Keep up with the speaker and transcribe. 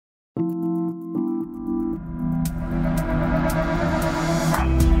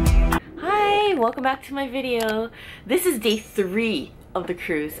welcome back to my video. This is day 3 of the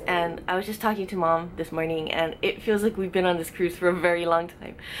cruise, and I was just talking to mom this morning, and it feels like we've been on this cruise for a very long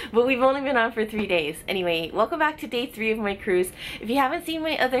time, but we've only been on for 3 days. Anyway, welcome back to day 3 of my cruise. If you haven't seen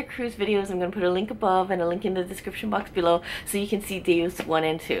my other cruise videos, I'm going to put a link above and a link in the description box below so you can see days 1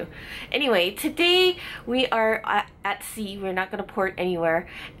 and 2. Anyway, today we are at sea. We're not going to port anywhere,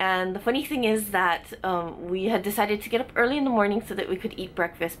 and the funny thing is that we had decided to get up early in the morning so that we could eat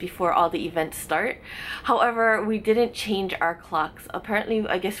breakfast before all the events start. However, we didn't change our clocks. Apparently,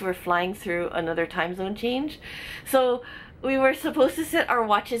 I guess we're flying through another time zone change. So we were supposed to set our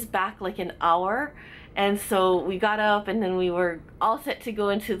watches back like an hour, and so we got up and then we were all set to go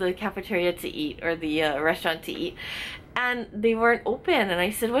into the cafeteria to eat, or the restaurant to eat, and they weren't open. And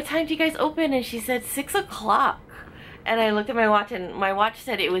I said, "What time do you guys open?" And she said 6 o'clock. And I looked at my watch, and my watch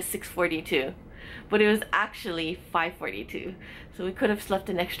said it was 6:42, but it was actually 5:42, so we could have slept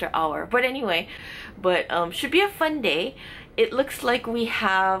an extra hour. But anyway, should be a fun day. It looks like we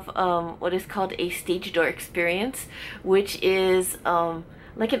have what is called a stage door experience, which is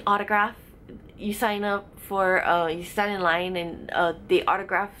like an autograph. You sign up for, you stand in line, and they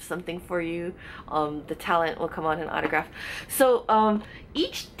autograph something for you. The talent will come out and autograph. So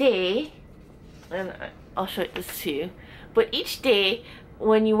each day, and I'll show this to you, but each day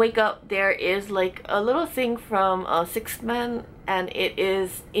when you wake up, there is like a little thing from Sixth Man, and it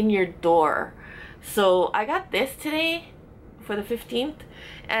is in your door. So I got this today for the 15th,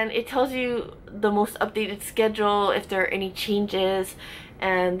 and it tells you the most updated schedule, if there are any changes.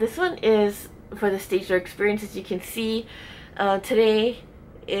 And this one is for the stage door experience. As you can see, today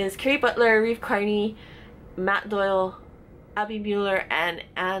is Carrie Butler, Reeve Carney, Matt Doyle, Abby Mueller,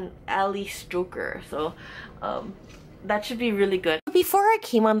 and Ali Stroker. So that should be really good. Before I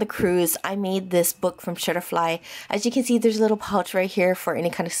came on the cruise, I made this book from Shutterfly. As you can see, there's a little pouch right here for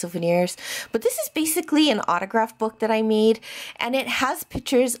any kind of souvenirs. But this is basically an autograph book that I made, and it has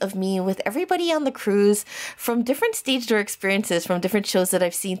pictures of me with everybody on the cruise from different stage door experiences, from different shows that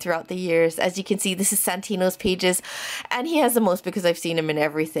I've seen throughout the years. As you can see, this is Santino's pages, and he has the most because I've seen him in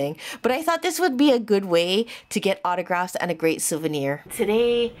everything. But I thought this would be a good way to get autographs and a great souvenir.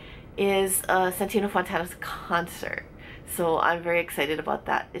 Today is Santino Fontana's concert, so I'm very excited about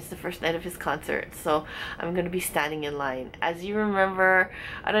that. It's the first night of his concert, so I'm going to be standing in line. As you remember,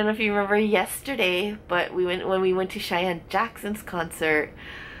 I don't know if you remember yesterday, but when we went to Cheyenne Jackson's concert,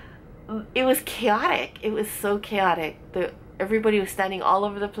 it was chaotic. It was so chaotic. Everybody was standing all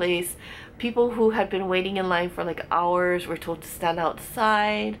over the place. People who had been waiting in line for like hours were told to stand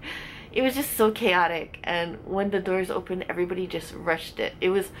outside. It was just so chaotic, and when the doors opened, everybody just rushed it.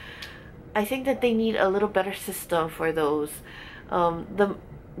 I think that they need a little better system for those. The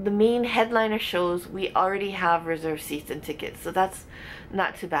main headliner shows, we already have reserved seats and tickets, so that's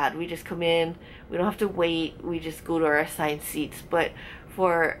not too bad. We just come in, we don't have to wait, we just go to our assigned seats. But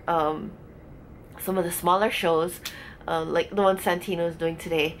for some of the smaller shows, like the one Santino is doing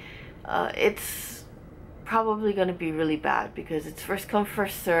today, it's probably going to be really bad because it's first come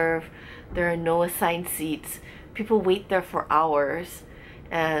first serve. There are no assigned seats. People wait there for hours,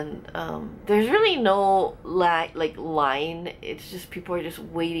 and there's really no line. It's just people are just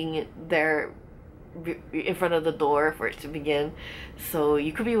waiting there in front of the door for it to begin. So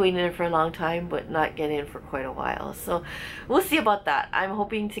you could be waiting there for a long time but not get in for quite a while. So we'll see about that. I'm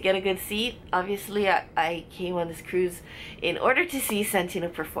hoping to get a good seat. Obviously I came on this cruise in order to see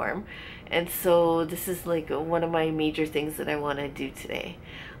Santino perform, and so this is like one of my major things that I want to do today.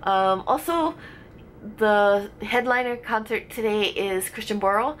 Also, the headliner concert today is Christian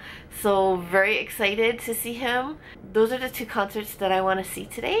Borle, so very excited to see him. Those are the 2 concerts that I want to see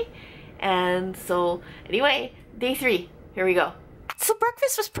today. And so anyway, day 3, here we go. So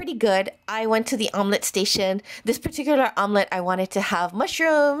breakfast was pretty good. I went to the omelet station. This particular omelet, I wanted to have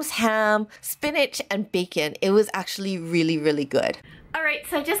mushrooms, ham, spinach, and bacon. It was actually really, really good. Alright,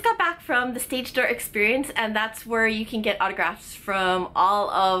 so I just got back from the stage door experience, and that's where you can get autographs from all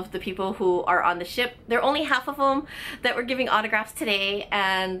of the people who are on the ship. There are only half of them that were giving autographs today,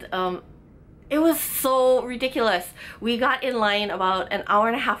 and it was so ridiculous. We got in line about an hour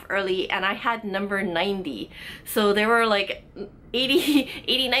and a half early, and I had number 90. So there were like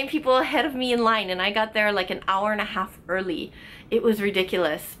 89 people ahead of me in line, and I got there like an hour and a half early. It was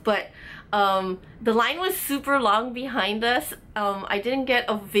ridiculous. But the line was super long behind us. I didn't get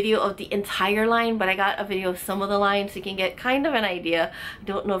a video of the entire line, but I got a video of some of the lines so you can get kind of an idea. I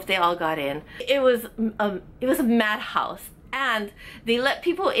don't know if they all got in. It was a madhouse. And they let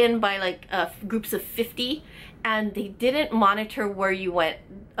people in by like groups of 50, and they didn't monitor where you went.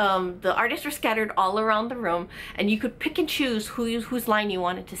 The artists were scattered all around the room, and you could pick and choose whose line you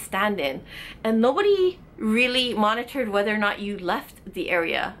wanted to stand in, and nobody really monitored whether or not you left the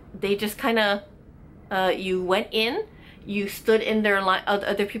area. They just kind of you went in, you stood in their line,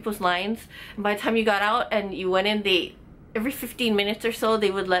 other people's lines, and by the time you got out and you went in, every 15 minutes or so they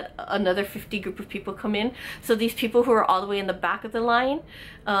would let another 50 group of people come in. So these people who were all the way in the back of the line,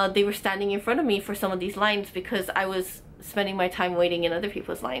 they were standing in front of me for some of these lines because I was spending my time waiting in other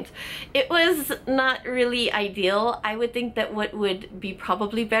people's lines. It was not really ideal. I would think that what would be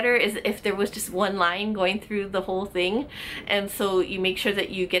probably better is if there was just one line going through the whole thing, and so you make sure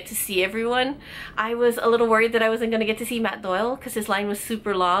that you get to see everyone. I was a little worried that I wasn't going to get to see Matt Doyle because his line was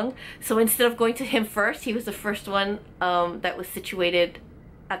super long, so instead of going to him first, he was the first one that was situated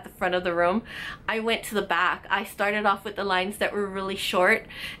at the front of the room. I went to the back. I started off with the lines that were really short,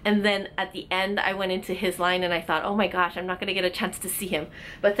 and then at the end I went into his line and I thought, oh my gosh, I'm not gonna get a chance to see him,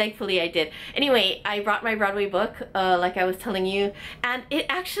 but thankfully I did. Anyway, I brought my Broadway book like I was telling you, and it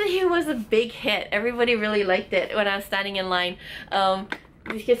actually was a big hit. Everybody really liked it when I was standing in line.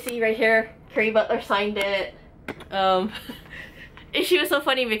 You can see right here, Carrie Butler signed it. She was so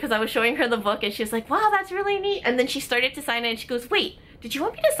funny because I was showing her the book and she was like, wow, that's really neat, and then she started to sign it and she goes, wait, did you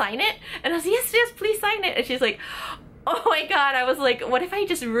want me to sign it? And I was like, yes, yes, please sign it. And she's like, oh my god. I was like, what if I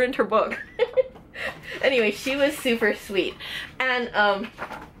just ruined her book? Anyway, she was super sweet. And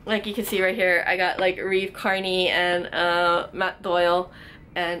like you can see right here, I got like Reeve Carney and Matt Doyle,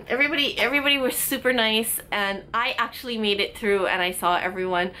 and everybody was super nice, and I actually made it through and I saw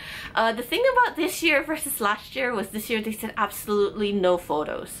everyone. The thing about this year versus last year was this year they said absolutely no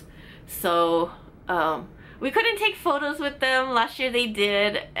photos. So we couldn't take photos with them. Last year they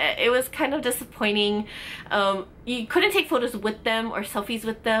did. It was kind of disappointing. You couldn't take photos with them or selfies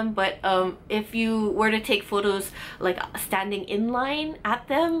with them, but if you were to take photos like standing in line at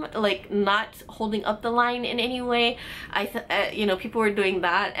them, like not holding up the line in any way, you know, people were doing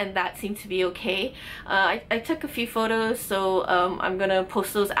that, and that seemed to be okay. I took a few photos, so I'm gonna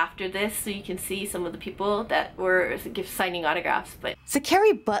post those after this so you can see some of the people that were signing autographs. But so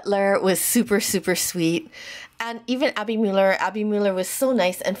Carrie Butler was super sweet. And even Abby Mueller was so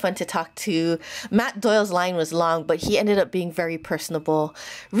nice and fun to talk to. Matt Doyle's line was long, but he ended up being very personable.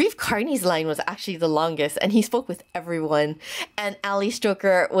 Reeve Carney's line was actually the longest, and he spoke with everyone. And Ali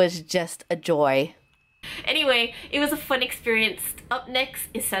Stroker was just a joy. Anyway, it was a fun experience. Up next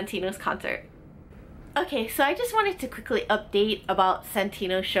is Santino's concert. Okay, so I just wanted to quickly update about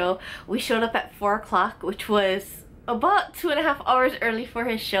Santino's show. We showed up at 4 o'clock, which was about 2.5 hours early for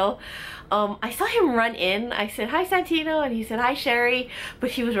his show. I saw him run in. I said, hi Santino, and he said, hi Sherry,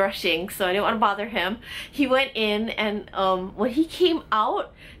 but he was rushing, so I didn't want to bother him. He went in, and when he came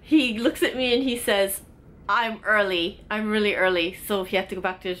out, he looks at me and he says, I'm early. I'm really early, so he had to go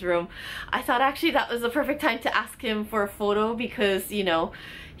back to his room. I thought actually that was the perfect time to ask him for a photo because, you know,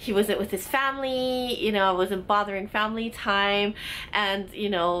 he wasn't with his family, you know, I wasn't bothering family time, and, you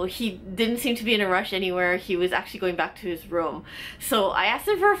know, he didn't seem to be in a rush anywhere. He was actually going back to his room. So I asked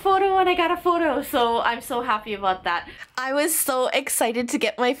him for a photo and I got a photo, so I'm so happy about that. I was so excited to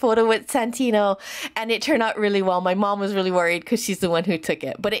get my photo with Santino, and it turned out really well. My mom was really worried because she's the one who took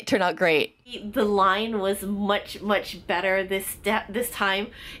it, but it turned out great. The line was much better this time.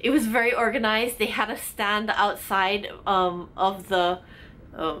 It was very organized. They had a stand outside of the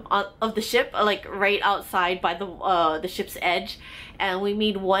ship, like right outside by the ship's edge, and we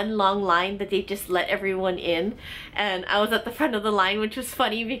made one long line that they just let everyone in, and I was at the front of the line, which was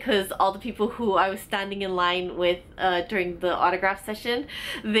funny because all the people who I was standing in line with during the autograph session,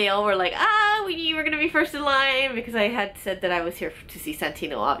 they all were like, we knew you were gonna be first in line, because I had said that I was here to see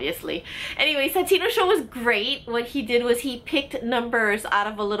Santino, obviously. Anyway, Santino's show was great. What he did was he picked numbers out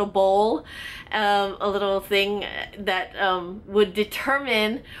of a little bowl, a little thing that would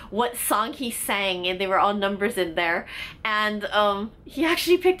determine what song he sang, and they were all numbers in there, and he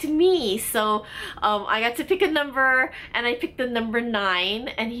actually picked me, so I got to pick a number, and I picked the number 9,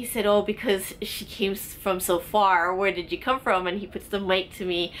 and he said, oh, because she came from so far, where did you come from? And he puts the mic to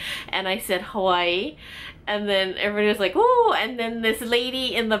me, and I said Hawaii, and then everybody was like, oh, and then this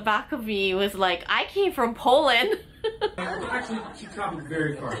lady in the back of me was like, I came from Poland. Actually, she traveled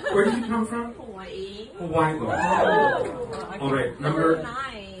very far. Where did you come from? Hawaii. Hawaii. Oh. All right, number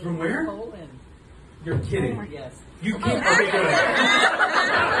 9. From where? Poland. You're kidding. Yes. You came. Okay, good.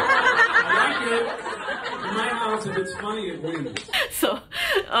 I like it. In my house, if it's funny, it wins. So,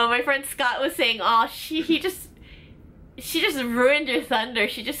 my friend Scott was saying, oh, he just she just ruined your thunder.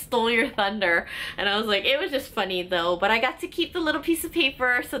 She just stole your thunder. And I was like, it was just funny though. But I got to keep the little piece of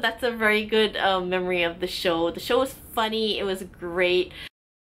paper, so that's a very good memory of the show. The show was funny. It was great.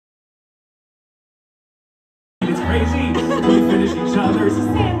 It's crazy. We finish each other's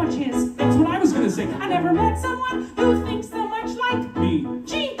sandwiches. That's what I was gonna say. I never met someone who thinks so much like me.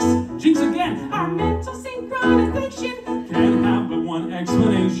 Jinx! Jinx again! Our mental synchronization can have but one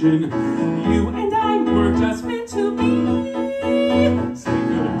explanation. You and I were just meant to be.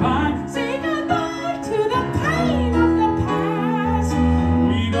 Say goodbye to the pain of the past.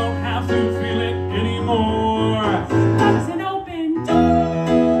 We don't have to feel it anymore. Love is an open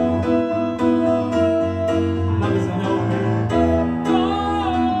door. Love is an open door.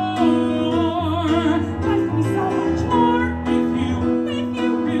 Life can be so much more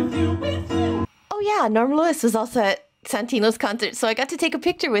with you. Oh yeah, Norm Lewis was also at Santino's concert, so I got to take a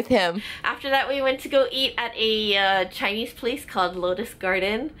picture with him. After that, we went to go eat at a Chinese place called Lotus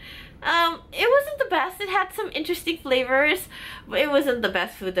Garden. It wasn't the best. It had some interesting flavors, but it wasn't the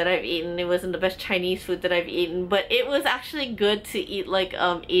best food that I've eaten. It wasn't the best Chinese food that I've eaten, but it was actually good to eat like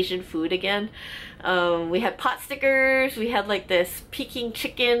Asian food again. We had pot stickers, we had like this Peking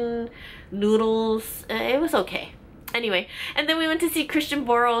chicken noodles. It was okay. Anyway, and then we went to see Christian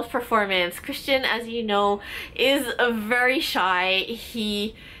Borle's performance. Christian, as you know, is very shy.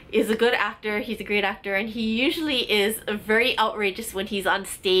 He is a good actor, he's a great actor, and he usually is very outrageous when he's on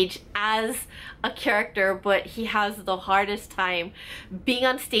stage as a character, but he has the hardest time being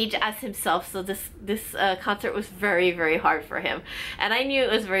on stage as himself. So this concert was very, very hard for him, and I knew it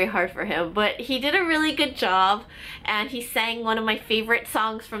was very hard for him, but he did a really good job, and he sang one of my favorite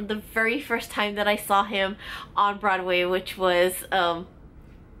songs from the very first time that I saw him on Broadway, which was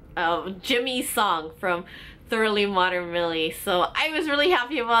Jimmy's song from Thoroughly Modern Millie. So I was really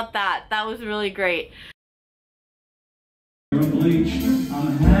happy about that. That was really great. Bleach,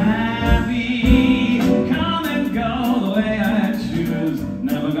 I'm happy, come and go the way I choose.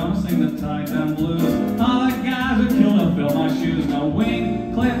 Never gonna sing the tight-down blues. All the guys who killed to fill my shoes. No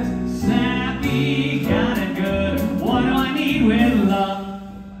wing, clipped, snappy, got it good. What do I need with love?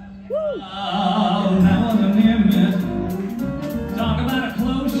 Oh, that was an image. Talk about a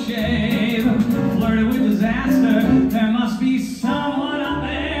close shave, flirted with disaster. There must be someone up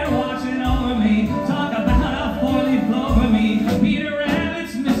there watching over me. Talk about a four-leaf clover me. Peter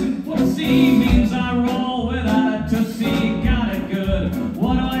Rabbit's missing footsie means I roll without a tootsie. Got it good.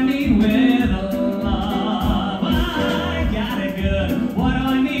 What do I need with love? I got it good. What do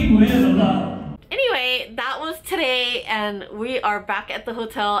I need with love? Anyway, that was today, and we are back at the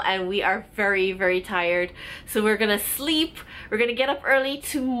hotel, and we are very, very tired. So we're gonna sleep. We're gonna get up early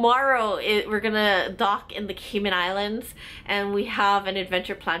tomorrow. We're gonna dock in the Cayman Islands, and we have an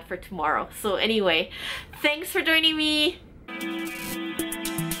adventure planned for tomorrow. So anyway, thanks for joining me.